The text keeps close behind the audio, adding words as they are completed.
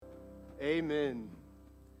Amen.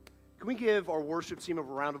 Can we give our worship team a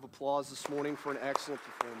round of applause this morning for an excellent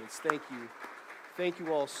performance? Thank you. Thank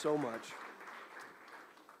you all so much.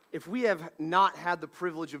 If we have not had the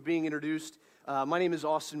privilege of being introduced, my name is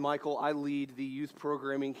Austin Michael. I lead the youth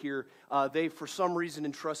programming here. They, for some reason,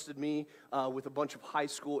 entrusted me with a bunch of high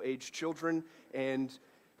school age children, and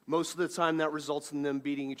most of the time that results in them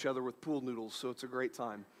beating each other with pool noodles, so it's a great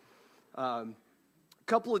time.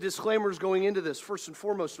 Couple of disclaimers going into this. First and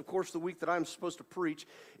foremost, of course, the week that I'm supposed to preach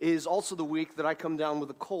is also the week that I come down with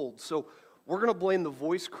a cold. So we're going to blame the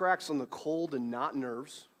voice cracks on the cold and not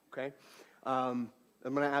nerves, okay? I'm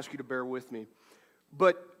going to ask you to bear with me.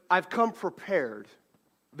 But I've come prepared.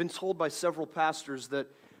 I've been told by several pastors that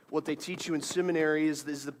what they teach you in seminary is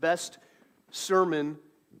the best sermon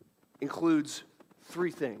includes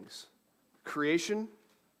three things: creation,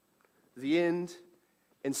 the end,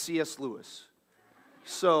 and C.S. Lewis.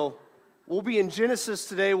 So we'll be in Genesis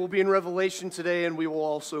today, we'll be in Revelation today, and we will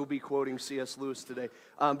also be quoting C.S. Lewis today.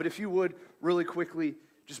 But if you would, really quickly,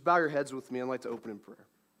 just bow your heads with me. I'd like to open in prayer.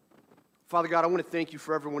 Father God, I want to thank you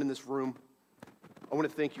for everyone in this room. I want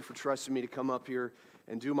to thank you for trusting me to come up here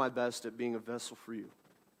and do my best at being a vessel for you.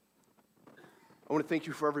 I want to thank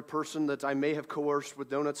you for every person that I may have coerced with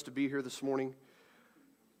donuts to be here this morning.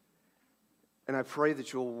 And I pray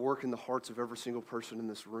that you'll work in the hearts of every single person in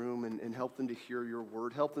this room and help them to hear your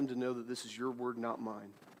word. Help them to know that this is your word, not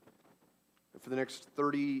mine. And for the next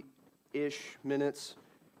 30-ish minutes,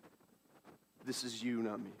 this is you,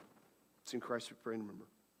 not me. It's in Christ we pray and remember.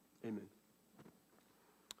 Amen.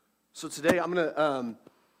 So today I'm going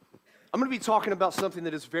to be talking about something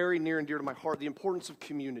that is very near and dear to my heart, the importance of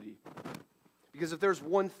community. Because if there's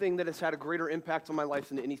one thing that has had a greater impact on my life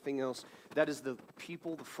than anything else, that is the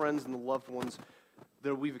people, the friends, and the loved ones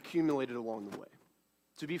that we've accumulated along the way.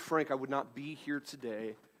 To be frank, I would not be here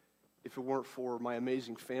today if it weren't for my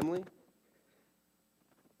amazing family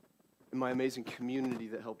and my amazing community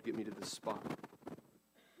that helped get me to this spot.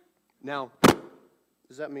 Now,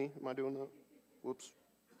 is that me? Am I doing that? Whoops.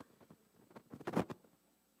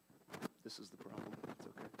 This is the problem. It's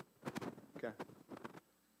okay. Okay.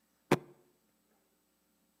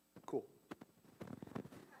 Cool.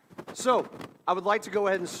 So, I would like to go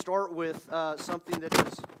ahead and start with something that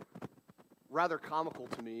is rather comical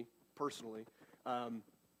to me, personally, and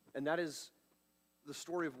that is the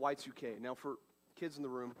story of Y2K. Now, for kids in the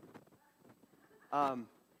room, a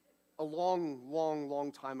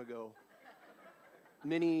long time ago,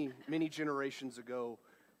 many generations ago,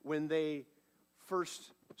 when they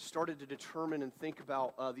first started to determine and think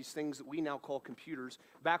about these things that we now call computers,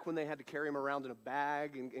 back when they had to carry them around in a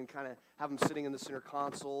bag and kind of have them sitting in the center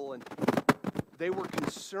console, and they were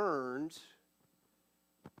concerned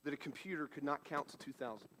that a computer could not count to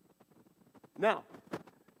 2,000. Now,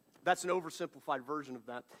 that's an oversimplified version of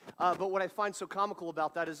that, but what I find so comical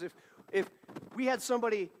about that is if we had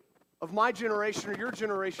somebody of my generation or your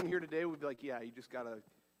generation here today, we'd be like, yeah, you just got to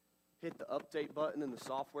hit the update button in the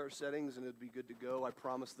software settings and it'd be good to go. I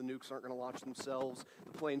promise the nukes aren't going to launch themselves.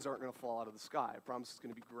 The planes aren't going to fall out of the sky. I promise it's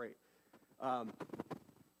going to be great.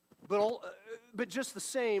 But just the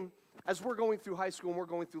same, as we're going through high school and we're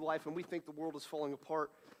going through life and we think the world is falling apart,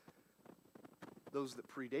 those that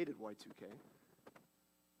predated Y2K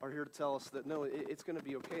are here to tell us that, no, it's going to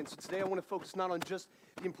be okay. And so today I want to focus not on just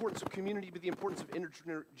the importance of community, but the importance of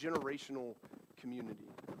intergenerational community.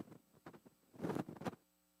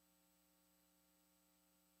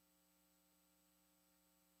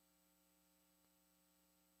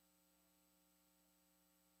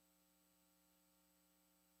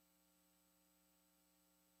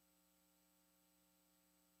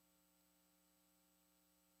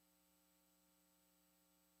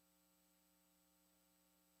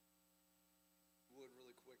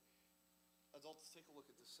 Really quick. Adults, take a look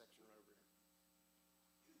at this section right over here.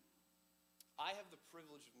 I have the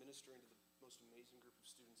privilege of ministering to the most amazing group of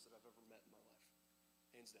students that I've ever met in my life,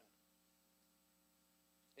 hands down.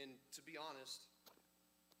 And to be honest,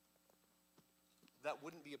 that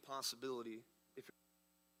wouldn't be a possibility if it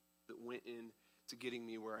went into getting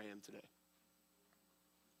me where I am today.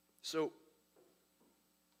 So,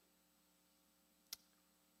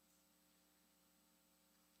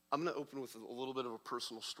 I'm going to open with a little bit of a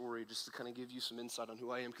personal story just to kind of give you some insight on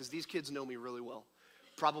who I am, because these kids know me really well,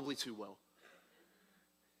 probably too well,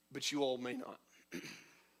 but you all may not.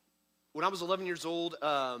 When I was 11 years old,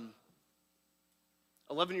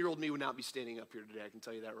 11-year-old me would not be standing up here today, I can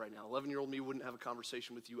tell you that right now. 11-year-old me wouldn't have a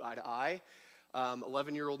conversation with you eye to eye.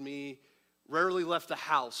 11-year-old me rarely left the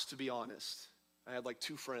house, to be honest. I had like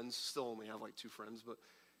 2 friends, still only have like 2 friends, but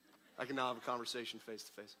I can now have a conversation face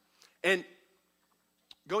to face. And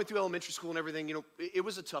going through elementary school and everything, it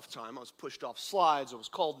was a tough time. I was pushed off slides. I was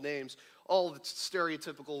called names, all the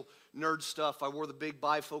stereotypical nerd stuff. I wore the big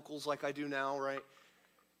bifocals like I do now, right?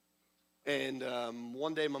 And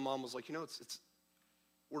one day my mom was like,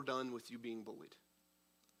 we're done with you being bullied.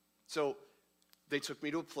 So they took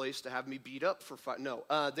me to a place to have me beat up for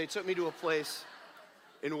they took me to a place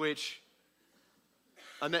in which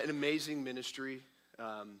I met an amazing ministry.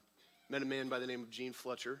 Met a man by the name of Gene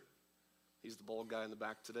Fletcher. He's the bald guy in the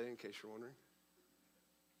back today, in case you're wondering.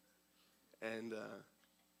 And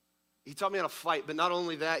he taught me how to fight, but not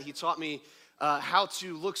only that, he taught me how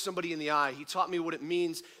to look somebody in the eye. He taught me what it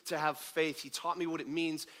means to have faith. He taught me what it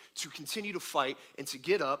means to continue to fight and to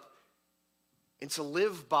get up and to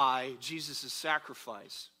live by Jesus'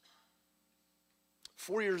 sacrifice.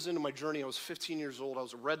 4 years into my journey, I was 15 years old. I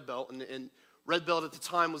was a red belt, and red belt at the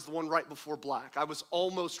time was the one right before black. I was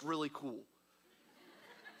almost really cool.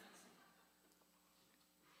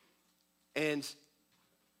 And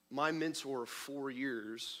my mentor of 4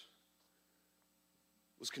 years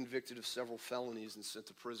was convicted of several felonies and sent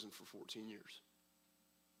to prison for 14 years.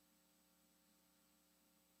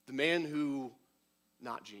 The man who,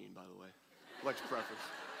 not Gene, by the way, I'd like to preface,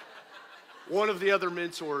 one of the other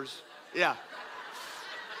mentors,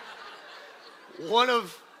 one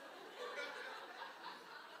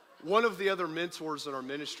of the other mentors in our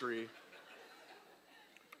ministry,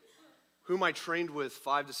 whom I trained with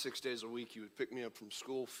 5 to 6 days a week. He would pick me up from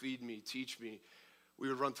school, feed me, teach me. We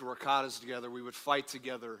would run through arcadas together. We would fight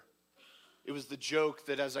together. It was the joke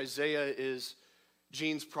that as Isaiah is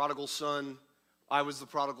Gene's prodigal son, I was the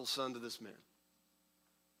prodigal son to this man.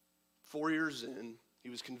 4 years in, he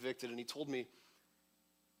was convicted, and he told me,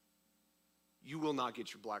 you will not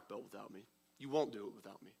get your black belt without me. You won't do it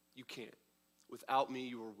without me. You can't. Without me,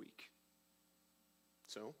 you are weak.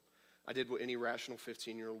 So I did what any rational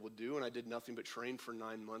 15-year-old would do, and I did nothing but train for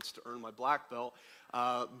 9 months to earn my black belt,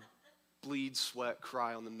 bleed, sweat,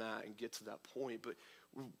 cry on the mat, and get to that point. But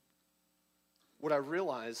what I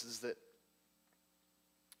realized is that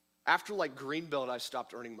after green belt, I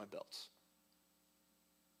stopped earning my belts.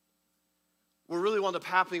 What really wound up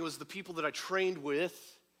happening was the people that I trained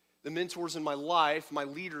with, the mentors in my life, my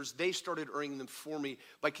leaders, they started earning them for me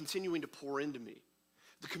by continuing to pour into me.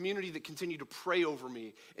 The community that continued to pray over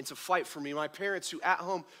me and to fight for me. My parents who at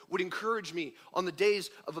home would encourage me on the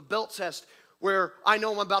days of a belt test where I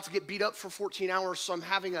know I'm about to get beat up for 14 hours, so I'm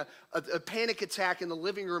having a panic attack in the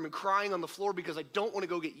living room and crying on the floor because I don't want to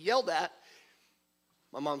go get yelled at.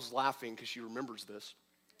 My mom's laughing because she remembers this.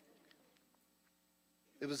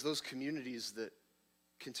 It was those communities that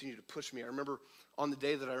continued to push me. I remember on the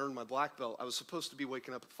day that I earned my black belt, I was supposed to be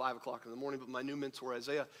waking up at 5 o'clock in the morning, but my new mentor,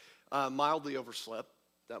 Isaiah, mildly overslept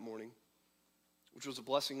that morning, which was a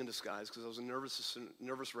blessing in disguise because I was a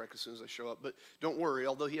nervous wreck as soon as I show up. But don't worry,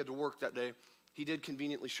 although he had to work that day, he did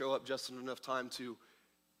conveniently show up just in enough time to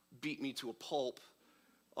beat me to a pulp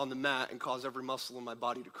on the mat and cause every muscle in my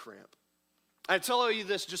body to cramp. I tell you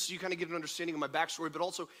this just so you kind of get an understanding of my backstory, but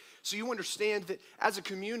also so you understand that as a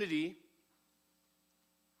community,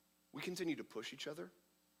 we continue to push each other,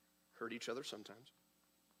 hurt each other sometimes,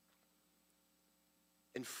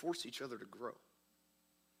 and force each other to grow.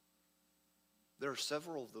 There are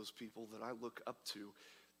several of those people that I look up to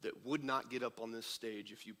that would not get up on this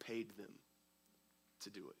stage if you paid them to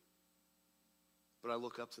do it. But I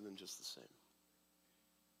look up to them just the same.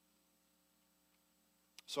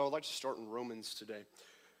 So I'd like to start in Romans today,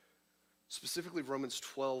 specifically Romans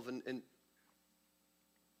 12. And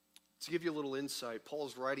to give you a little insight, Paul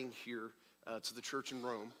is writing here to the church in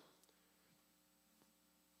Rome,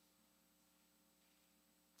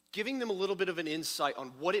 giving them a little bit of an insight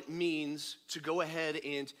on what it means to go ahead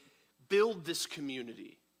and build this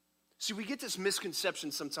community. See, we get this misconception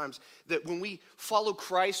sometimes that when we follow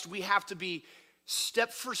Christ, we have to be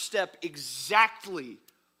step for step exactly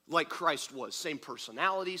like Christ was. Same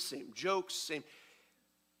personality, same jokes, same.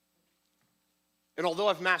 And although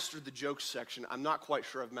I've mastered the jokes section, I'm not quite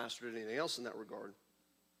sure I've mastered anything else in that regard.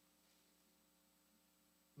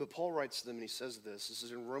 But Paul writes to them and he says this. This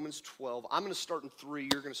is in Romans 12. I'm going to start in 3.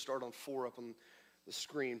 You're going to start on 4 up on the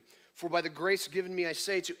screen. For by the grace given me, I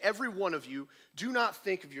say to every one of you, do not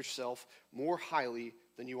think of yourself more highly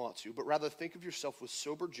than you ought to, but rather think of yourself with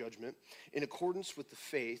sober judgment in accordance with the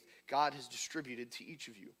faith God has distributed to each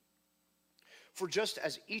of you. For just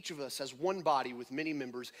as each of us has one body with many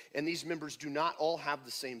members, and these members do not all have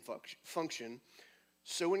the same function,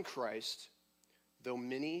 so in Christ, though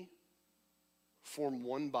many form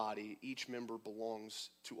one body, each member belongs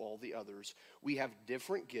to all the others. We have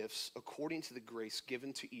different gifts according to the grace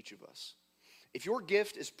given to each of us. If your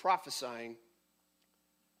gift is prophesying,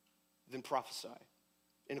 then prophesy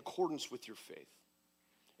in accordance with your faith.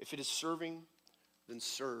 If it is serving, then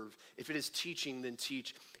serve. If it is teaching, then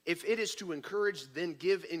teach. If it is to encourage, then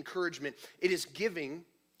give encouragement. It is giving,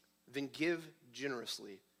 then give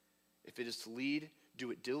generously. If it is to lead,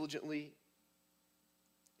 do it diligently.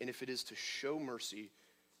 And if it is to show mercy,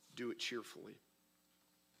 do it cheerfully.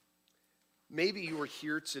 Maybe you are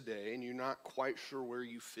here today and you're not quite sure where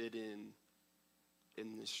you fit in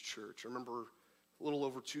this church. I remember a little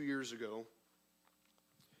over 2 years ago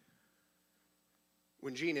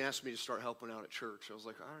when Gene asked me to start helping out at church. I was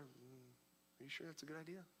like, are you sure that's a good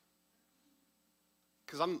idea?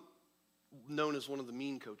 Because I'm known as one of the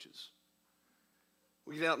mean coaches.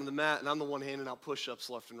 We get out on the mat and I'm the one handing out push-ups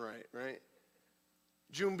left and right?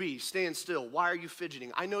 June B, stand still. Why are you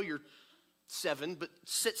fidgeting? I know you're 7, but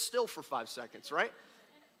sit still for 5 seconds, right?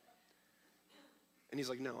 And he's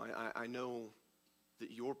like, no, I know that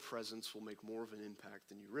your presence will make more of an impact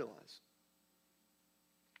than you realize.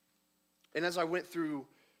 And as I went through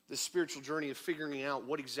this spiritual journey of figuring out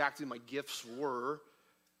what exactly my gifts were,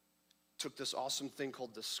 took this awesome thing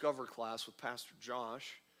called Discover class with Pastor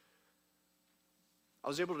Josh, I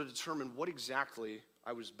was able to determine what exactly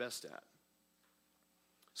I was best at.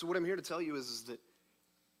 So what I'm here to tell you is that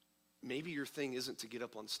maybe your thing isn't to get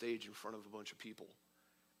up on stage in front of a bunch of people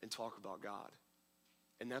and talk about God.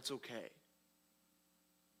 And that's okay.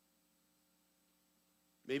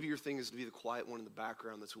 Maybe your thing is to be the quiet one in the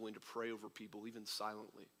background that's willing to pray over people, even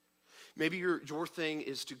silently. Maybe your thing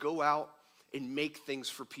is to go out and make things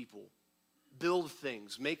for people, build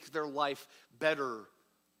things, make their life better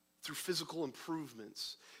through physical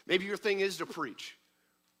improvements. Maybe your thing is to preach.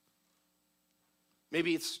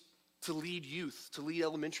 Maybe it's to lead youth, to lead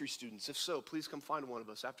elementary students. If so, please come find one of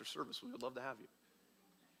us after service. We would love to have you.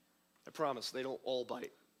 I promise, they don't all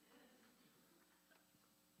bite.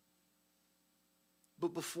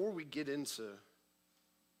 But before we get into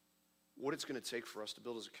what it's going to take for us to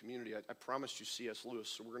build as a community, I promised you C.S. Lewis,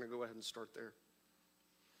 so we're going to go ahead and start there.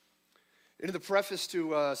 In the preface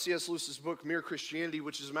to C.S. Lewis's book, Mere Christianity,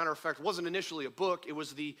 which as a matter of fact wasn't initially a book, it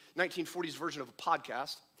was the 1940s version of a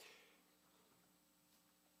podcast,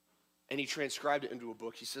 and he transcribed it into a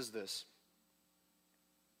book. He says this.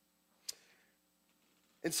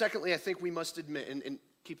 And secondly, I think we must admit, and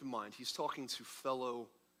keep in mind, he's talking to fellow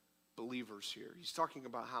believers here. He's talking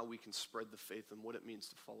about how we can spread the faith and what it means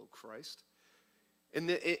to follow Christ. And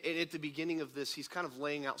at the beginning of this, he's kind of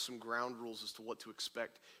laying out some ground rules as to what to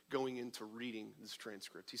expect going into reading this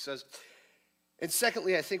transcript. He says, and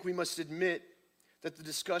secondly, I think we must admit that the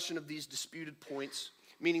discussion of these disputed points,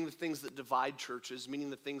 meaning the things that divide churches, meaning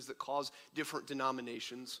the things that cause different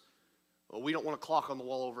denominations. Well, we don't want a clock on the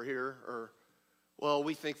wall over here, or, well,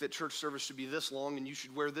 we think that church service should be this long and you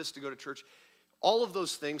should wear this to go to church. All of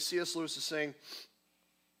those things, C.S. Lewis is saying,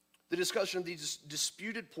 the discussion of these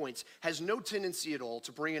disputed points has no tendency at all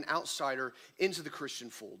to bring an outsider into the Christian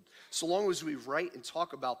fold. So long as we write and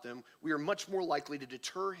talk about them, we are much more likely to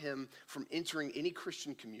deter him from entering any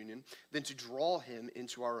Christian communion than to draw him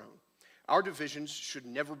into our own. Our divisions should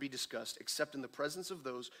never be discussed except in the presence of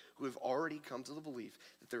those who have already come to the belief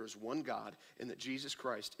that there is one God and that Jesus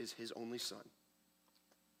Christ is his only Son.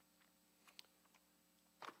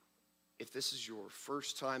 If this is your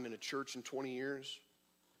first time in a church in 20 years,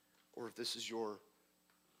 or if this is your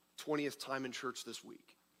 20th time in church this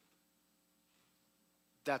week,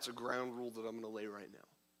 that's a ground rule that I'm going to lay right now.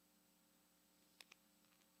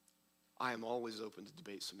 I am always open to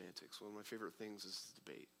debate semantics. One of my favorite things is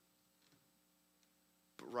debate.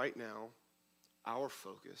 But right now, our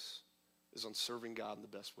focus is on serving God in the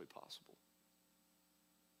best way possible.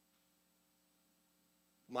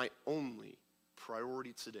 My only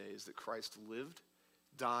priority today is that Christ lived,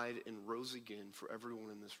 died, and rose again for everyone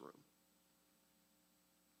in this room.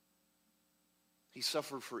 He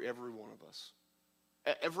suffered for every one of us.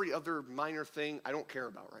 Every other minor thing I don't care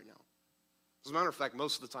about right now. As a matter of fact,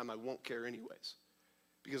 most of the time I won't care anyways,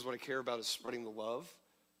 because what I care about is spreading the love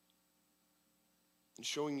and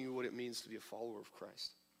showing you what it means to be a follower of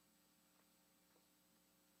Christ.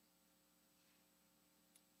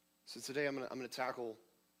 So today I'm going to tackle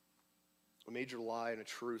a major lie and a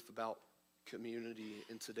truth about community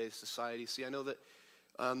in today's society. See, I know that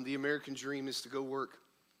the American dream is to go work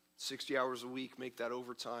 60 hours a week, make that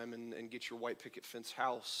overtime, and get your white picket fence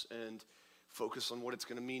house and focus on what it's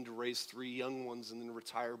going to mean to raise 3 young ones and then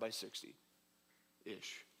retire by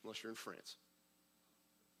 60-ish, unless you're in France.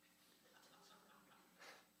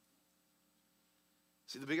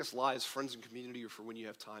 See, the biggest lie is friends and community are for when you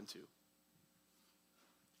have time to.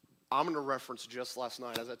 I'm going to reference just last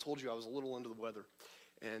night. As I told you, I was a little under the weather.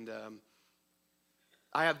 And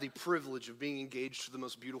I have the privilege of being engaged to the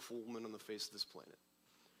most beautiful woman on the face of this planet.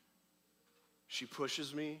 She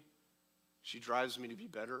pushes me. She drives me to be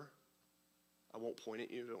better. I won't point at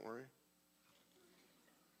you, don't worry.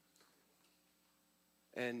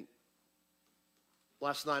 And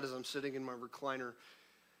last night as I'm sitting in my recliner,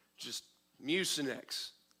 just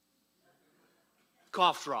Mucinex,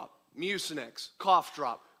 cough drop, Mucinex, cough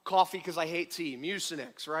drop, coffee because I hate tea,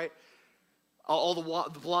 Mucinex, right? All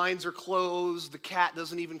the blinds are closed. The cat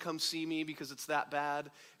doesn't even come see me because it's that bad.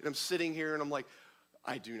 And I'm sitting here and I'm like,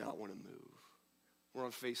 I do not want to move. We're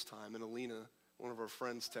on FaceTime and Alina, one of our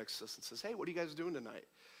friends, texts us and says, hey, what are you guys doing tonight?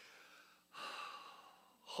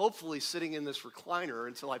 Hopefully sitting in this recliner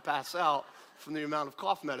until I pass out from the amount of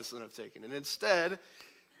cough medicine I've taken. And instead,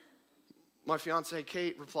 my fiance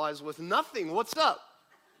Kate replies with, nothing, what's up?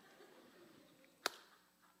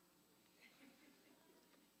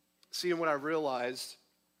 See, and what I realized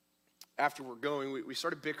after we're going, we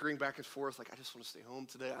started bickering back and forth, like, I just want to stay home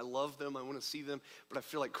today. I love them, I want to see them, but I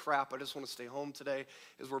feel like crap, I just want to stay home today.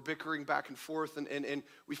 As we're bickering back and forth, and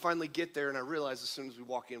we finally get there, and I realize as soon as we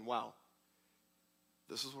walk in, wow,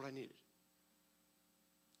 this is what I needed.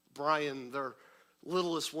 Brian, their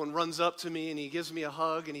littlest one, runs up to me, and he gives me a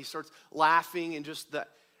hug, and he starts laughing, and just that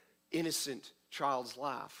innocent child's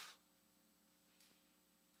laugh,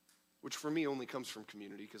 which for me only comes from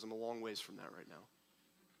community because I'm a long ways from that right now,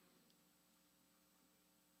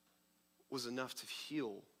 was enough to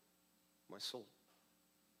heal my soul.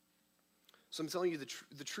 So I'm telling you,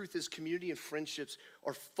 the truth is community and friendships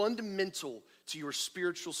are fundamental to your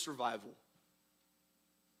spiritual survival.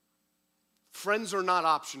 Friends are not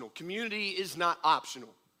optional. Community is not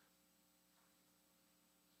optional.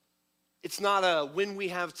 It's not a when we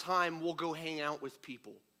have time, we'll go hang out with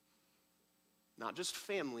people. Not just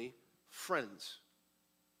family, friends.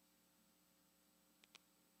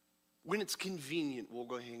 When it's convenient, we'll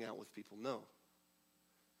go hang out with people. No.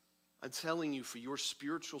 I'm telling you, for your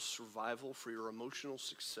spiritual survival, for your emotional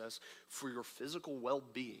success, for your physical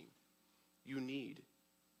well-being, you need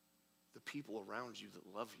the people around you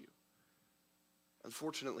that love you.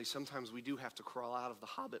 Unfortunately, sometimes we do have to crawl out of the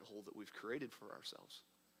hobbit hole that we've created for ourselves.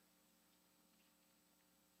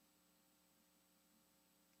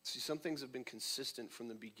 See, some things have been consistent from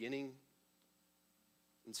the beginning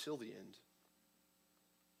until the end.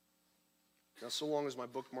 Now, so long as my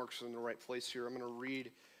bookmarks are in the right place here, I'm going to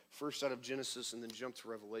read first out of Genesis and then jump to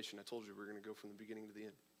Revelation. I told you we were going to go from the beginning to the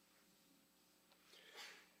end.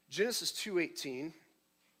 Genesis 2:18,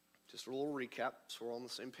 just a little recap, so we're all on the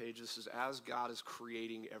same page. This is as God is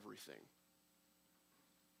creating everything.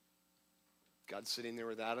 God's sitting there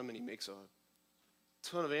with Adam, and he makes a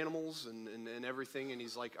ton of animals and everything, and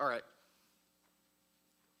he's like, all right,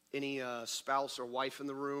 any spouse or wife in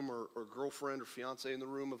the room or girlfriend or fiance in the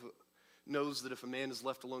room knows that if a man is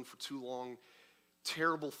left alone for too long,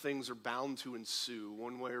 terrible things are bound to ensue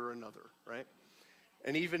one way or another, right?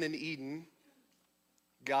 And even in Eden,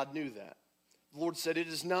 God knew that. The Lord said, it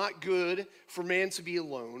is not good for man to be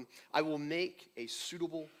alone. I will make a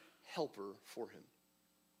suitable helper for him.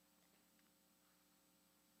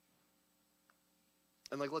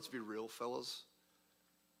 And let's be real, fellas.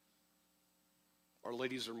 Our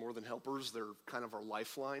ladies are more than helpers. They're kind of our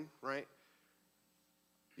lifeline, right?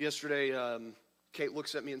 Yesterday, Kate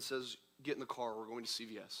looks at me and says, get in the car, we're going to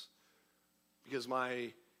CVS. Because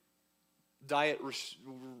my diet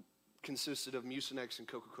consisted of Mucinex and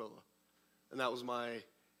Coca-Cola. And that was my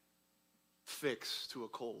fix to a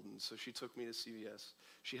cold. And so she took me to CVS.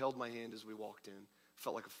 She held my hand as we walked in.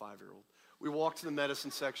 Felt like a 5-year-old. We walked to the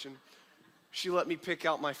medicine section. She let me pick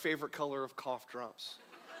out my favorite color of cough drops.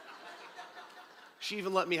 She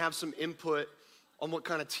even let me have some input on what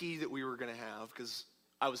kind of tea that we were going to have, because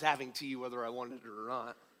I was having tea whether I wanted it or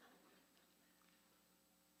not.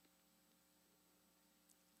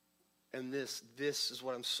 And this is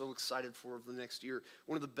what I'm so excited for the next year.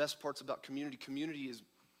 One of the best parts about community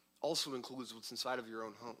also includes what's inside of your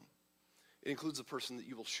own home. It includes the person that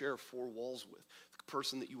you will share 4 walls with, the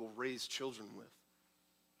person that you will raise children with.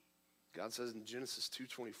 God says in Genesis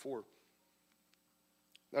 2:24,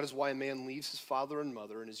 that is why a man leaves his father and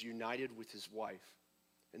mother and is united with his wife,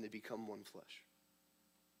 and they become one flesh.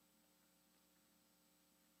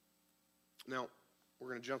 Now, we're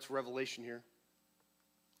going to jump to Revelation here.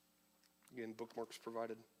 Again, bookmarks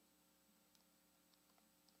provided.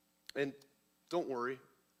 And don't worry,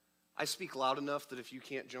 I speak loud enough that if you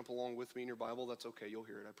can't jump along with me in your Bible, that's okay. You'll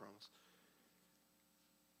hear it, I promise.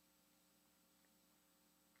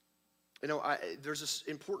 You know, there's this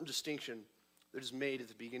important distinction that is made at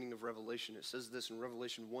the beginning of Revelation. It says this in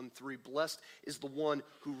Revelation 1:3, blessed is the one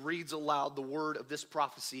who reads aloud the word of this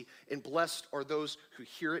prophecy, and blessed are those who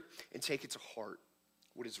hear it and take it to heart,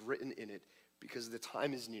 what is written in it, because the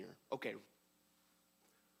time is near. Okay,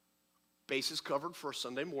 bases covered for a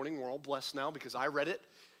Sunday morning. We're all blessed now because I read it,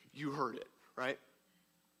 you heard it, right?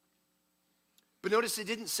 But notice it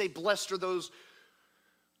didn't say blessed are those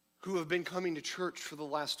who have been coming to church for the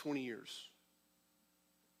last 20 years.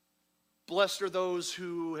 Blessed are those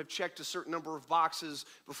who have checked a certain number of boxes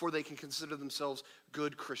before they can consider themselves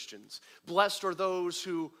good Christians. Blessed are those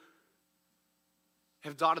who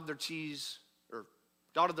have dotted their T's, or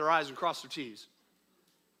dotted their I's and crossed their T's.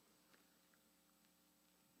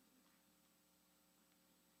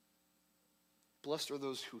 Blessed are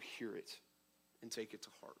those who hear it and take it to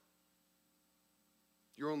heart.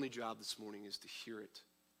 Your only job this morning is to hear it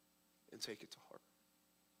and take it to heart.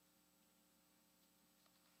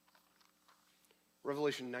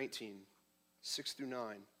 Revelation 19, 6 through 9.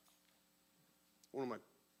 One of my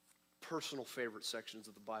personal favorite sections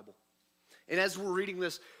of the Bible. And as we're reading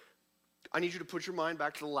this, I need you to put your mind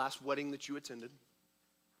back to the last wedding that you attended.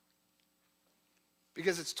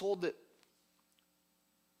 Because it's told that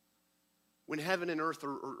when heaven and earth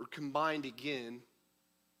are combined again,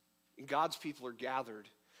 and God's people are gathered,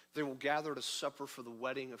 they will gather to supper for the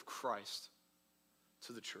wedding of Christ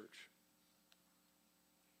to the church.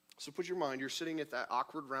 So put your mind, you're sitting at that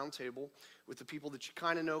awkward round table with the people that you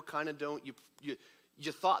kind of know, kind of don't.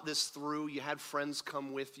 You thought this through. You had friends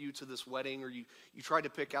come with you to this wedding, or you tried to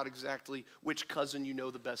pick out exactly which cousin you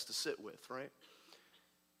know the best to sit with, right?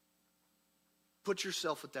 Put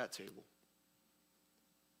yourself at that table.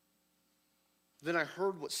 Then I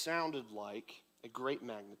heard what sounded like a great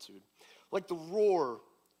magnitude, like the roar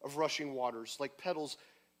of rushing waters, like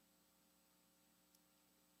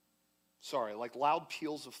loud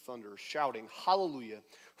peals of thunder, shouting, "Hallelujah,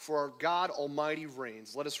 for our God Almighty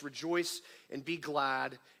reigns. Let us rejoice and be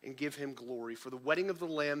glad and give him glory. For the wedding of the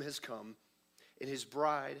Lamb has come, and his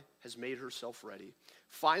bride has made herself ready.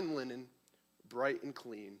 Fine linen, bright and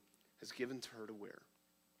clean, has given to her to wear."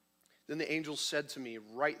 Then the angel said to me,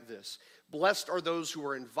 "Write this, blessed are those who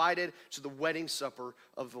are invited to the wedding supper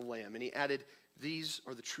of the Lamb." And he added, "These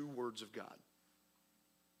are the true words of God."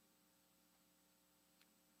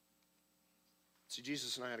 See,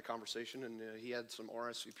 Jesus and I had a conversation, and he had some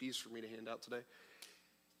RSVPs for me to hand out today.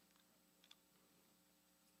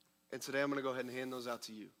 And today I'm going to go ahead and hand those out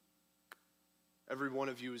to you. Every one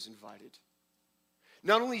of you is invited.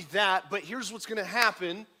 Not only that, but here's what's going to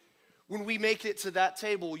happen when we make it to that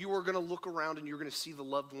table. You are going to look around and you're going to see the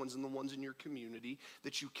loved ones and the ones in your community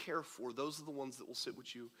that you care for. Those are the ones that will sit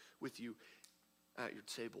with you at your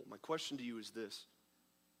table. My question to you is this.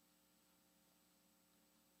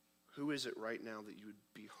 Who is it right now that you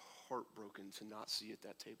would be heartbroken to not see at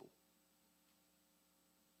that table?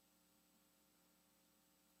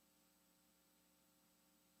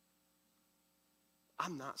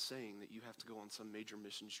 I'm not saying that you have to go on some major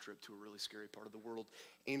missions trip to a really scary part of the world.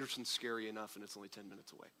 Anderson's scary enough and it's only 10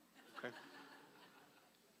 minutes away, okay?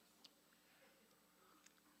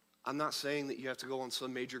 I'm not saying that you have to go on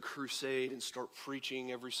some major crusade and start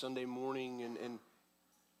preaching every Sunday morning and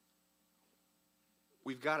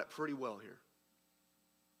we've got it pretty well here.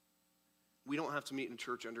 We don't have to meet in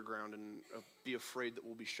church underground and be afraid that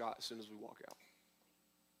we'll be shot as soon as we walk out.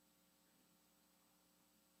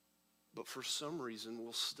 But for some reason,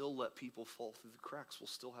 we'll still let people fall through the cracks. We'll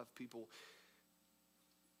still have people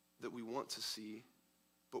that we want to see,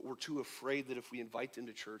 but we're too afraid that if we invite them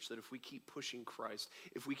to church, that if we keep pushing Christ,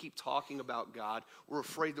 if we keep talking about God, we're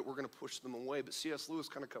afraid that we're going to push them away. But C.S. Lewis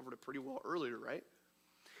kind of covered it pretty well earlier, right?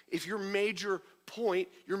 If your major point,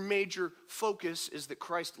 your major focus is that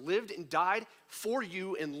Christ lived and died for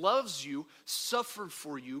you and loves you, suffered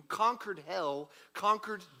for you, conquered hell,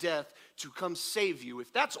 conquered death to come save you,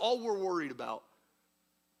 if that's all we're worried about,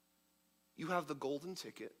 you have the golden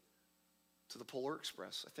ticket to the Polar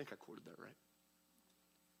Express. I think I quoted that right.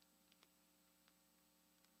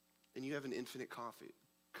 And you have an infinite copy.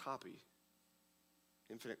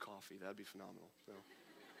 Infinite coffee, that'd be phenomenal. So.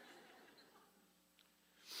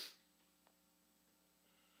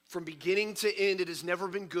 From beginning to end, it has never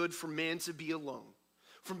been good for man to be alone.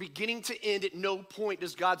 From beginning to end, at no point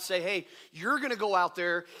does God say, hey, you're going to go out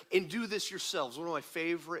there and do this yourselves. One of my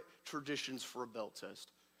favorite traditions for a belt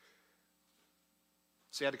test.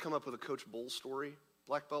 See, I had to come up with a Coach Bull story,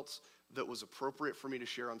 black belts, that was appropriate for me to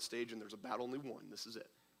share on stage, and there's about only one. This is it.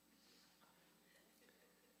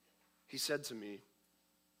 He said to me,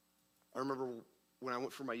 I remember when I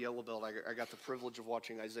went for my yellow belt, I got the privilege of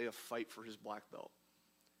watching Isaiah fight for his black belt.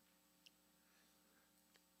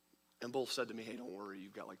 And Bull said to me, hey, don't worry,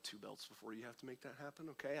 you've got like 2 belts before you have to make that happen,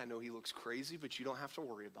 okay? I know he looks crazy, but you don't have to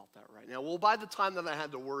worry about that right now. Well, by the time that I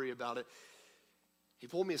had to worry about it, he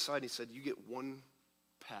pulled me aside and he said, you get 1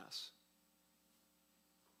 pass.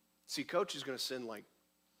 See, Coach is going to send like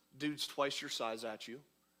dudes twice your size at you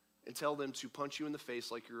and tell them to punch you in the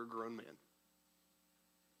face like you're a grown man.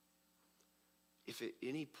 If at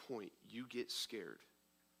any point you get scared,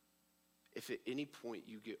 if at any point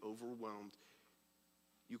you get overwhelmed,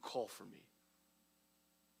 you call for me.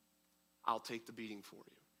 I'll take the beating for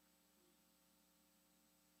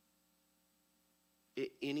you. At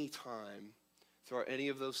any time, throughout any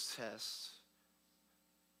of those tests,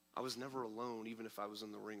 I was never alone, even if I was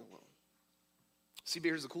in the ring alone. See, but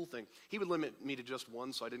here's the cool thing. He would limit me to just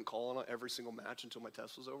one, so I didn't call on every single match until my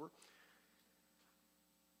test was over.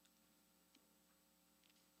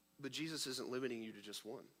 But Jesus isn't limiting you to just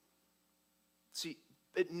one. See,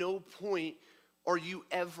 at no point are you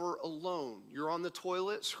ever alone. You're on the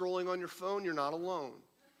toilet, scrolling on your phone, you're not alone.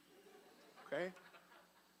 Okay?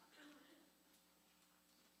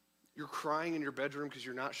 You're crying in your bedroom because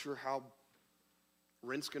you're not sure how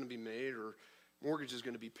rent's going to be made or mortgage is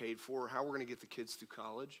going to be paid for or how we're going to get the kids through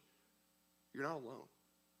college. You're not alone.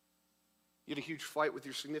 You had a huge fight with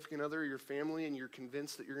your significant other or your family, and you're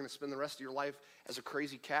convinced that you're going to spend the rest of your life as a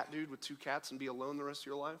crazy cat dude with 2 cats and be alone the rest of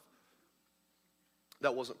your life.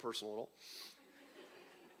 That wasn't personal at all.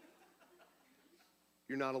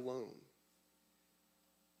 You're not alone.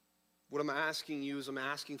 What I'm asking you is I'm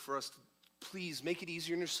asking for us to please make it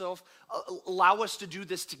easier on yourself. Allow us to do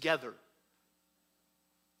this together.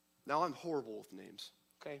 Now, I'm horrible with names,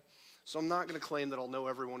 okay? So I'm not going to claim that I'll know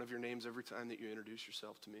every one of your names every time that you introduce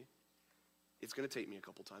yourself to me. It's going to take me a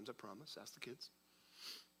couple times, I promise. Ask the kids.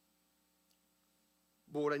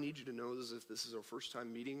 But what I need you to know is if this is our first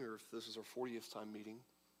time meeting or if this is our 40th time meeting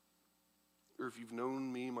or if you've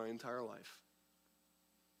known me my entire life,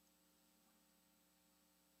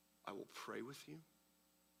 I will pray with you.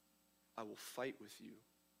 I will fight with you.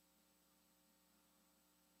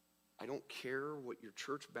 I don't care what your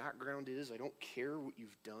church background is. I don't care what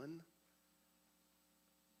you've done.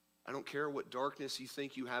 I don't care what darkness you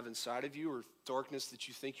think you have inside of you or darkness that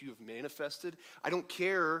you think you have manifested. I don't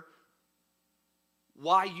care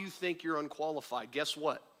why you think you're unqualified. Guess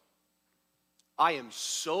what? I am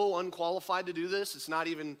so unqualified to do this, it's not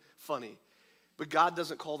even funny. But God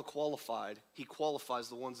doesn't call the qualified. He qualifies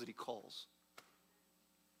the ones that he calls.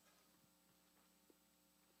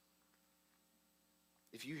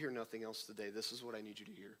 If you hear nothing else today, this is what I need you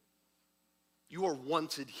to hear. You are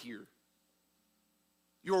wanted here.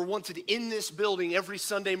 You are wanted in this building every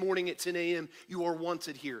Sunday morning at 10 a.m. You are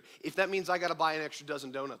wanted here. If that means I got to buy an extra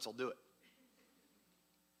dozen donuts, I'll do it.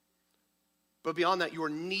 But beyond that, you are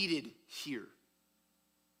needed here.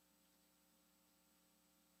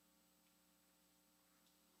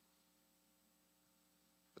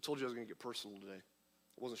 I told you I was going to get personal today.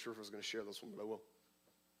 I wasn't sure if I was going to share this one, but I will.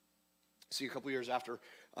 See, a couple years after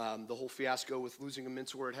the whole fiasco with losing a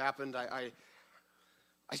mentor had happened, I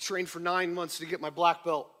trained for 9 months to get my black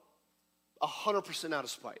belt 100% out of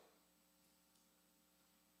spite.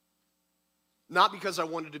 Not because I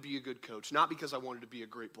wanted to be a good coach, not because I wanted to be a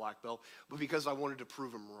great black belt, but because I wanted to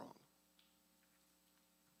prove him wrong.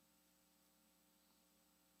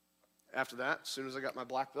 After that, as soon as I got my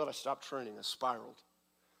black belt, I stopped training. I spiraled.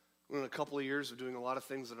 In a couple of years of doing a lot of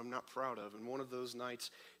things that I'm not proud of, and one of those nights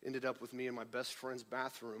ended up with me in my best friend's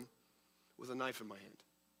bathroom with a knife in my hand.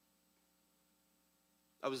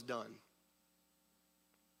 I was done.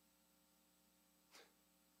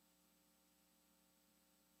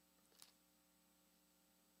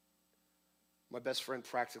 My best friend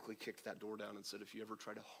practically kicked that door down and said, if you ever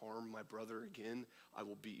try to harm my brother again, I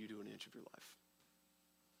will beat you to an inch of your life.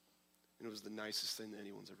 And it was the nicest thing that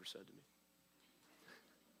anyone's ever said to me.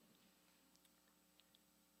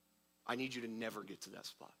 I need you to never get to that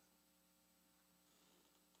spot.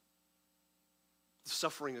 The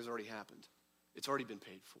suffering has already happened. It's already been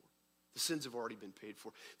paid for. The sins have already been paid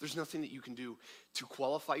for. There's nothing that you can do to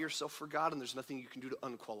qualify yourself for God, and there's nothing you can do to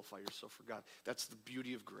unqualify yourself for God. That's the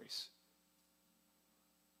beauty of grace.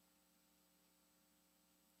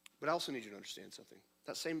 But I also need you to understand something.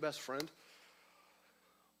 That same best friend,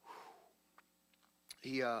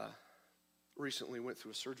 he recently went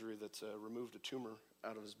through a surgery that removed a tumor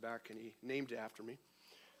out of his back, and he named it after me,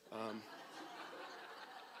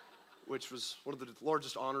 which was one of the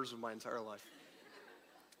largest honors of my entire life.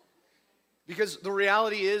 Because the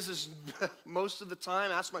reality is most of the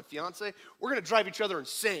time, ask my fiance, we're going to drive each other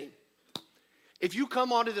insane. If you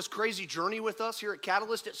come onto this crazy journey with us here at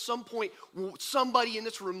Catalyst, at some point, somebody in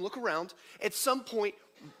this room, look around, at some point,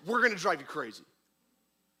 we're going to drive you crazy.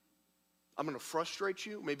 I'm going to frustrate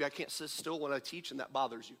you. Maybe I can't sit still when I teach, and that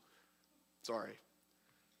bothers you. Sorry.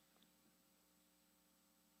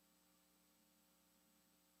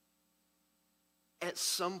 At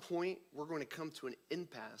some point, we're going to come to an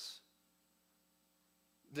impasse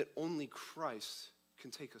that only Christ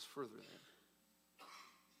can take us further than.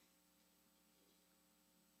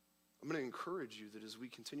 I'm going to encourage you that as we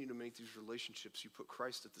continue to make these relationships, you put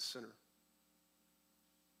Christ at the center.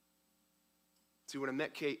 See, when I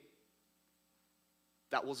met Kate,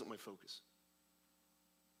 that wasn't my focus.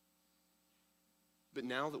 But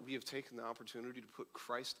now that we have taken the opportunity to put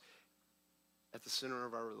Christ at the center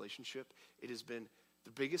of our relationship, it has been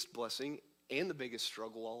the biggest blessing and the biggest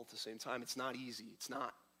struggle all at the same time. It's not easy. It's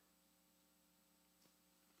not.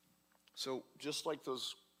 So just like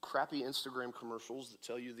those crappy Instagram commercials that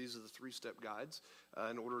tell you these are the 3-step guides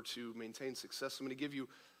in order to maintain success, I'm going to give you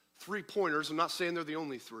 3 pointers. I'm not saying they're the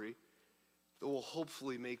only 3 that will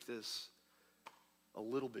hopefully make this a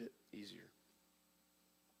little bit easier.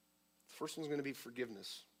 The first one's going to be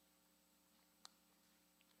forgiveness.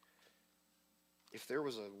 If there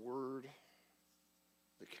was a word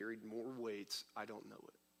that carried more weight, I don't know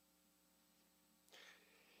it.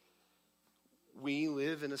 We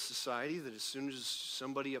live in a society that as soon as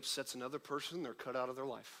somebody upsets another person, they're cut out of their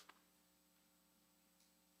life.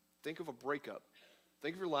 Think of a breakup.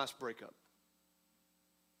 Think of your last breakup.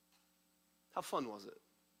 How fun was it?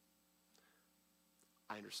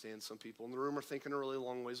 I understand some people in the room are thinking a really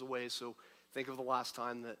long ways away, so think of the last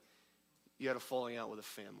time that you had a falling out with a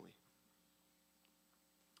family.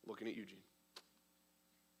 Looking at Eugene.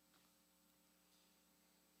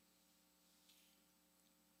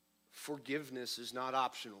 Forgiveness is not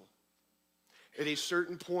optional. At a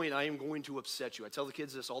certain point, I am going to upset you. I tell the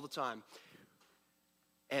kids this all the time.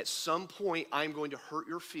 At some point, I am going to hurt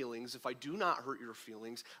your feelings. If I do not hurt your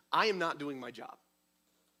feelings, I am not doing my job.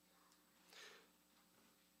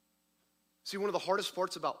 See, one of the hardest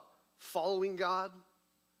parts about following God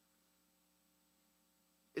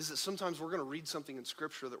is that sometimes we're going to read something in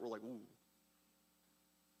Scripture that we're like, ooh,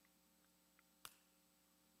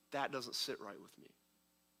 that doesn't sit right with me.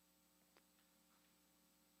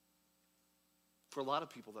 For a lot of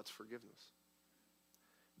people, that's forgiveness.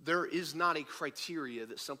 There is not a criteria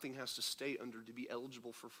that something has to stay under to be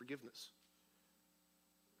eligible for forgiveness.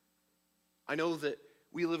 I know that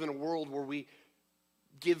we live in a world where we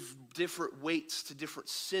give different weights to different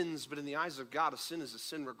sins, but in the eyes of God, a sin is a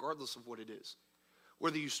sin regardless of what it is.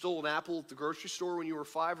 Whether you stole an apple at the grocery store when you were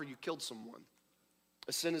 5 or you killed someone,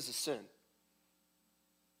 a sin is a sin.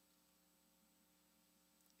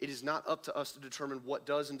 It is not up to us to determine what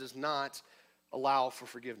does and does not allow for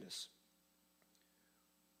forgiveness.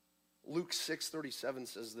 Luke 6:37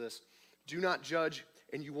 says this, "Do not judge,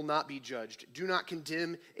 and you will not be judged. Do not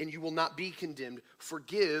condemn, and you will not be condemned.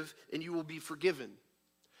 Forgive, and you will be forgiven."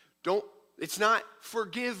 It's not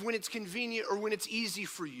forgive when it's convenient or when it's easy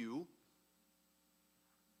for you.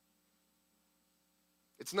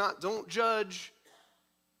 It's not don't judge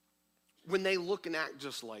when they look and act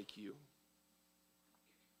just like you.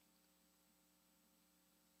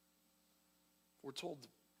 We're told to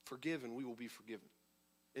forgive and we will be forgiven.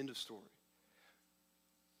 End of story.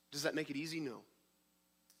 Does that make it easy? No.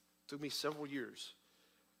 It took me several years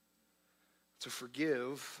to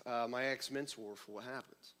forgive my ex-mentor for what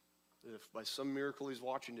happens. If by some miracle he's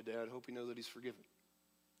watching today, I'd hope he knows that he's forgiven.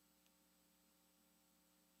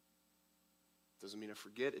 Doesn't mean I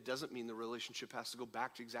forget. It doesn't mean the relationship has to go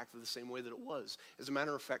back to exactly the same way that it was. As a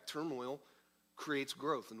matter of fact, turmoil creates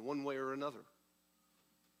growth in one way or another.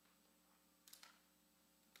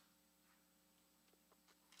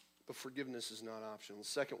 But forgiveness is not optional. The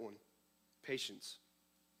second one, patience.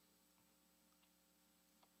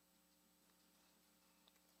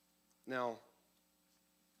 Now,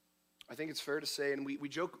 I think it's fair to say, and we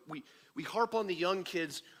joke, we harp on the young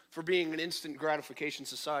kids for being an instant gratification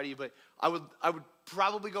society, but I would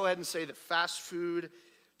probably go ahead and say that fast food,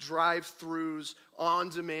 drive-thrus,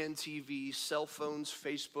 on-demand TV, cell phones,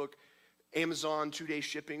 Facebook, Amazon 2-day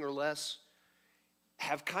shipping or less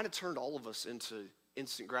have kind of turned all of us into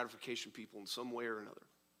instant gratification people in some way or another.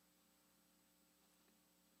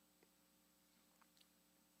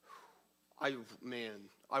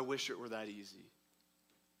 I wish it were that easy.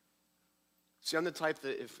 See, I'm the type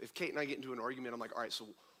that if Kate and I get into an argument, I'm like, all right, so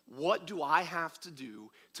what do I have to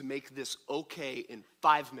do to make this okay in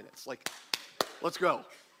 5 minutes? Like, let's go.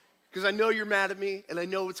 Because I know you're mad at me, and I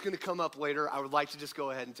know it's going to come up later. I would like to just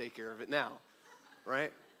go ahead and take care of it now,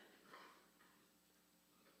 right?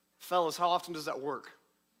 Fellas, how often does that work?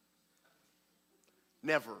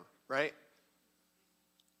 Never, right?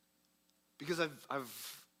 Because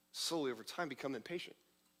I've slowly over time become impatient.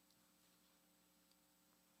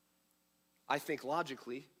 I think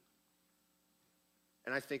logically,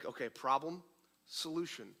 and I think, okay, problem,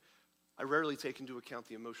 solution. I rarely take into account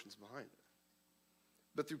the emotions behind it.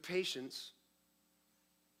 But through patience,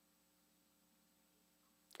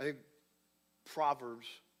 I think Proverbs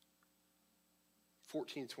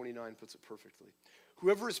 14:29 puts it perfectly.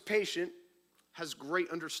 Whoever is patient has great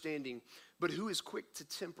understanding, but who is quick to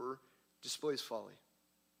temper displays folly.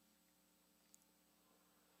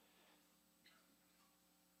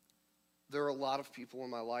 There are a lot of people in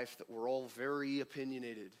my life that were all very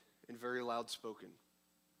opinionated and very loud spoken.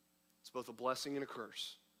 It's both a blessing and a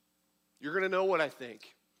curse. You're going to know what I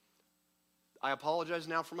think. I apologize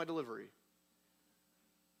now for my delivery.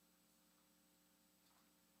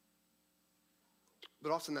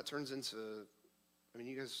 But often that turns into,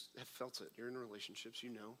 you guys have felt it. You're in relationships, you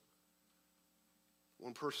know.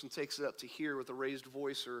 One person takes it up to here with a raised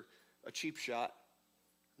voice or a cheap shot,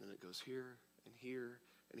 and then it goes here and here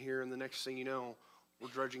and here, and the next thing you know, we're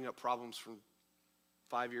dredging up problems from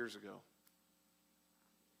 5 years ago,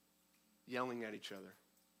 yelling at each other.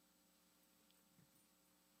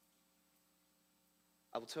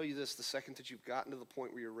 I will tell you this, the second that you've gotten to the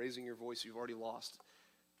point where you're raising your voice, you've already lost.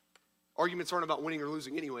 Arguments aren't about winning or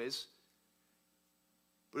losing anyways,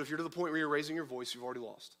 but if you're to the point where you're raising your voice, you've already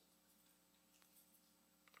lost.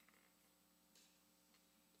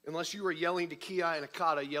 Unless you are yelling to Kia and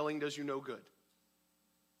Akata, yelling does you no good.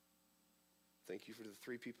 Thank you for the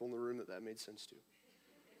 3 people in the room that made sense to.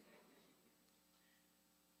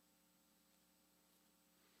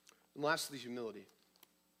 And lastly, humility.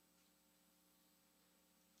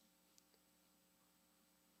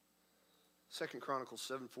 Second Chronicles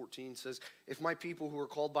 7:14 says, if my people who are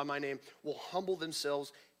called by my name will humble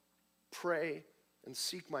themselves, pray, and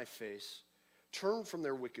seek my face, turn from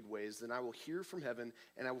their wicked ways, then I will hear from heaven,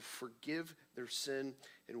 and I will forgive their sin,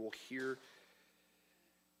 and will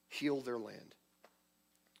heal their land.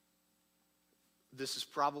 This is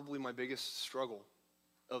probably my biggest struggle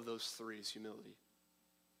of those 3 is humility.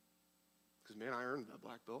 Because, man, I earned that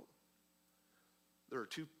black belt. There are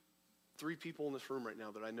 3 people in this room right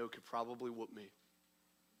now that I know could probably whoop me.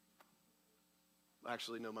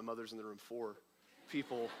 Actually, no, my mother's in the room. 4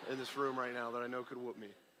 people in this room right now that I know could whoop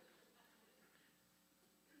me.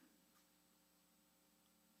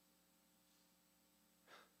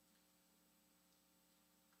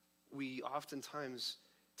 We oftentimes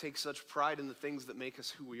take such pride in the things that make us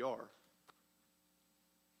who we are.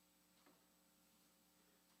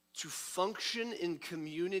 To function in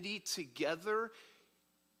community together,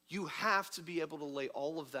 you have to be able to lay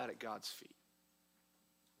all of that at God's feet.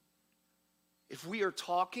 If we are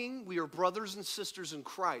talking, we are brothers and sisters in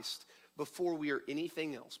Christ before we are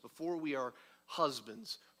anything else, before we are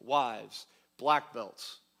husbands, wives, black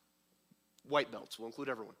belts, white belts, we'll include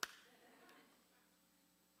everyone.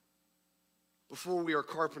 Before we are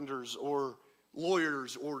carpenters or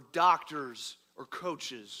lawyers or doctors or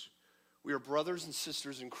coaches, we are brothers and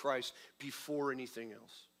sisters in Christ before anything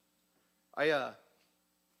else. I'm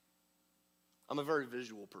a very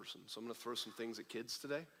visual person, so I'm going to throw some things at kids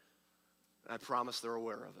today. And I promise they're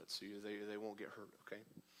aware of it, so they won't get hurt, okay?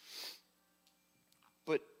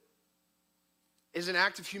 But as an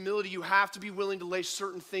act of humility, you have to be willing to lay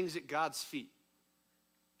certain things at God's feet.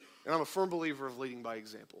 And I'm a firm believer of leading by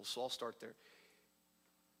example, so I'll start there.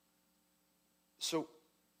 So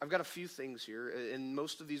I've got a few things here, and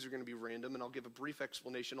most of these are going to be random, and I'll give a brief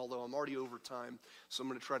explanation, although I'm already over time, so I'm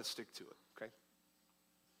going to try to stick to it, okay?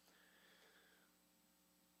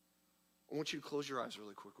 I want you to close your eyes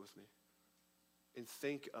really quick with me and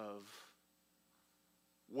think of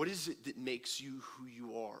what is it that makes you who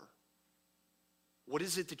you are? What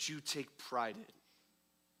is it that you take pride in?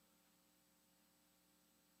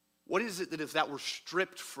 What is it that if that were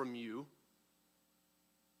stripped from you,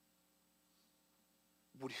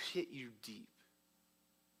 would hit you deep?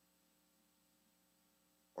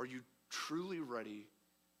 Are you truly ready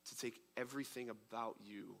to take everything about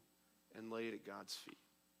you and lay it at God's feet?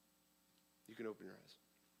 You can open your eyes.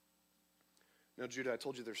 Now, Judah, I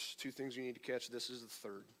told you there's 2 things you need to catch. This is the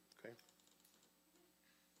third, okay?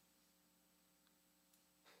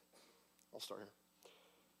 I'll start here.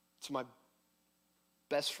 To my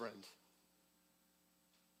best friend,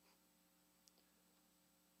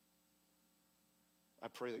 I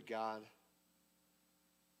pray that God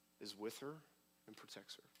is with her and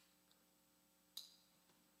protects her.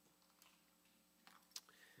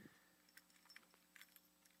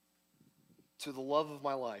 To the love of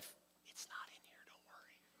my life, it's not in here, don't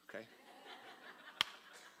worry, okay?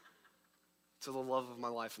 To the love of my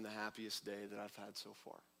life and the happiest day that I've had so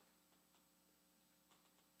far.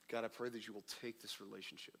 God, I pray that you will take this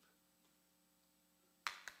relationship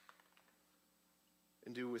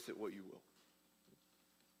and do with it what you will.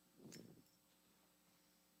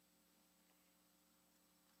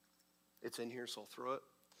 It's in here, so I'll throw it.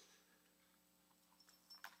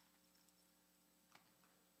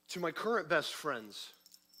 To my current best friends,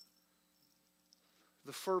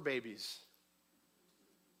 the fur babies,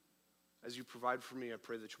 as you provide for me, I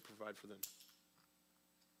pray that you'll provide for them.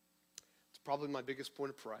 It's probably my biggest point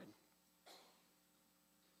of pride.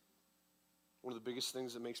 One of the biggest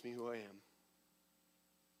things that makes me who I am.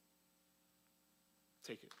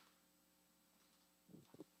 Take it.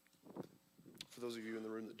 For those of you in the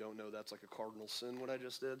room that don't know, that's like a cardinal sin, what I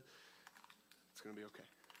just did. It's going to be okay.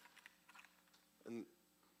 And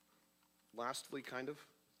lastly, kind of,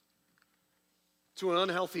 to an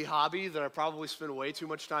unhealthy hobby that I probably spend way too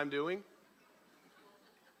much time doing,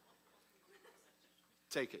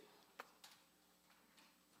 take it.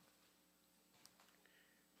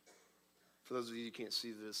 For those of you who can't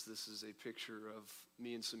see this, this is a picture of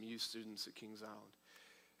me and some youth students at Kings Island.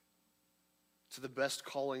 To the best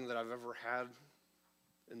calling that I've ever had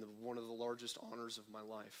and one of the largest honors of my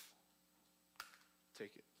life,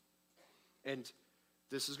 take it. And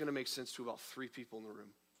this is going to make sense to about 3 people in the room.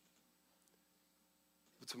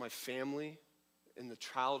 But to my family and the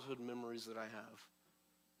childhood memories that I have,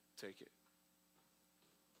 take it.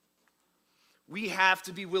 We have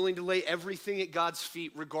to be willing to lay everything at God's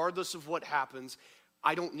feet, regardless of what happens.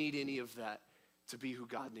 I don't need any of that to be who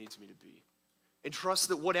God needs me to be. And trust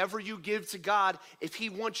that whatever you give to God, if He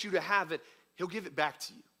wants you to have it, He'll give it back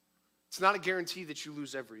to you. It's not a guarantee that you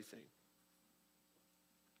lose everything.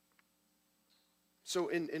 So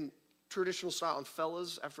in traditional style, and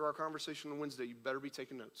fellas, after our conversation on Wednesday, you better be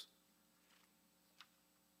taking notes.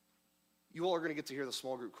 You all are going to get to hear the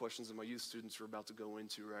small group questions that my youth students are about to go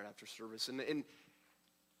into right after service. And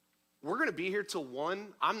we're going to be here till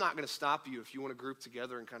 1. I'm not going to stop you if you want to group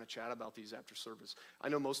together and kind of chat about these after service. I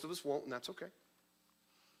know most of us won't, and that's okay.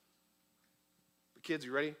 But kids,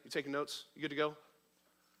 you ready? You taking notes? You good to go?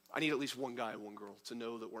 I need at least one guy and one girl to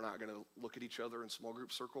know that we're not going to look at each other in small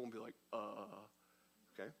group circle and be like,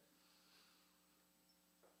 okay.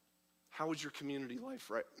 How is your community life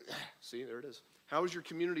right? See, there it is. How is your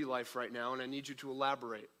community life right now? And I need you to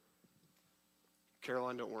elaborate.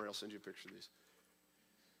 Caroline, don't worry, I'll send you a picture of these.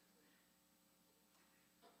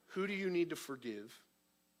 Who do you need to forgive?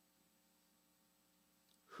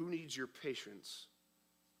 Who needs your patience?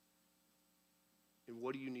 And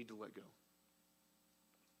what do you need to let go?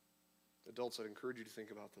 Adults, I'd encourage you to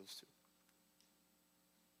think about those 2.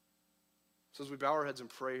 So as we bow our heads and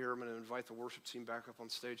pray here, I'm going to invite the worship team back up on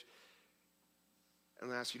stage. I'm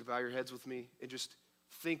going to ask you to bow your heads with me and just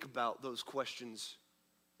think about those questions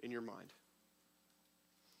in your mind.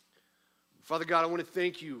 Father God, I want to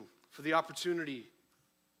thank you for the opportunity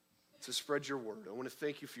to spread your word. I want to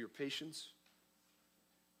thank you for your patience.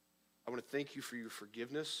 I want to thank you for your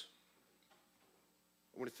forgiveness.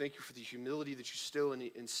 I want to thank you for the humility that you still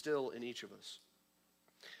instill in each of us.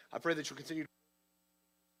 I pray that you'll continue.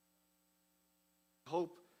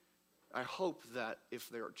 I hope that if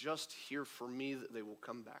they're just here for me, that they will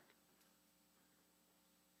come back.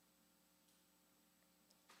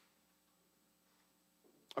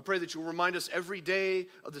 I pray that you'll remind us every day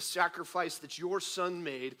of the sacrifice that your Son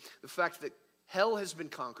made, the fact that hell has been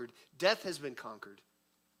conquered, death has been conquered,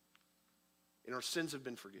 and our sins have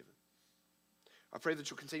been forgiven. I pray that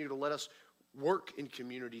you'll continue to let us work in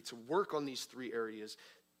community, to work on these 3 areas,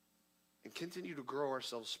 and continue to grow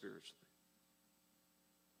ourselves spiritually.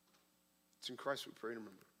 It's in Christ we pray and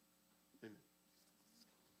remember. Amen.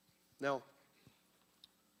 Now,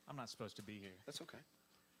 I'm not supposed to be here. that's okay.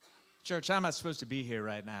 Church, I'm not supposed to be here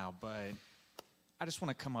right now, but I just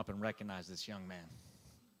want to come up and recognize this young man.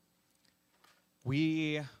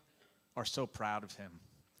 We are so proud of him.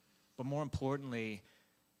 But more importantly,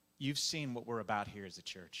 you've seen what we're about here as a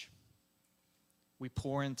church. We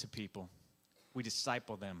pour into people. We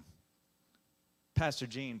disciple them. Pastor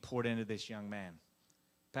Gene poured into this young man.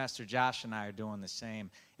 Pastor Josh and I are doing the same,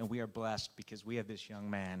 and we are blessed because we have this young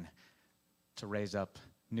man to raise up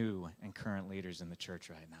new and current leaders in the church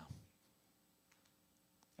right now.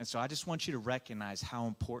 And so I just want you to recognize how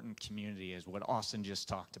important community is, what Austin just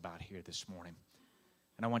talked about here this morning.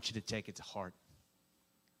 And I want you to take it to heart.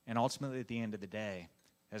 And ultimately, at the end of the day,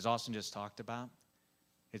 as Austin just talked about,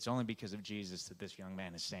 it's only because of Jesus that this young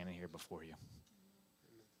man is standing here before you.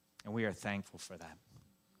 And we are thankful for that.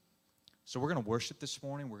 So we're going to worship this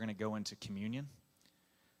morning. We're going to go into communion.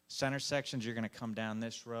 Center sections, you're going to come down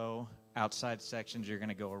this row. Outside sections, you're going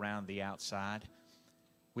to go around the outside.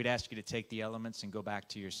 We'd ask you to take the elements and go back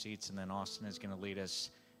to your seats, and then Austin is going to lead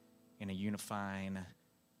us in a unifying,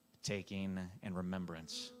 taking, and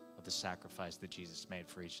remembrance of the sacrifice that Jesus made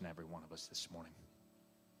for each and every one of us this morning.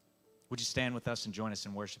 Would you stand with us and join us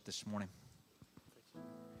in worship this morning?